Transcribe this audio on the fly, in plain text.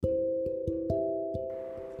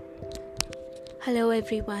Hello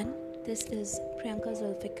everyone, this is Priyanka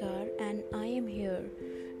Zulfikar and I am here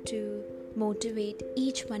to motivate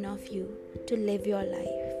each one of you to live your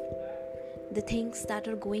life. The things that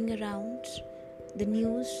are going around, the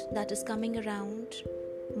news that is coming around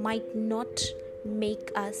might not make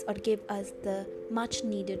us or give us the much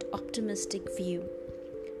needed optimistic view.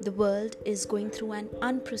 The world is going through an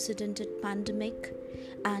unprecedented pandemic,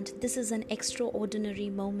 and this is an extraordinary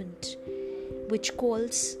moment which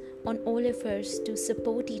calls on all of us to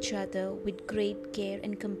support each other with great care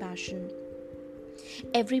and compassion.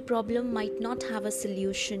 Every problem might not have a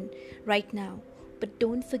solution right now, but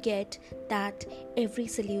don't forget that every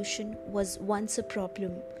solution was once a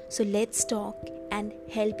problem. So let's talk and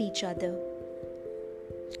help each other.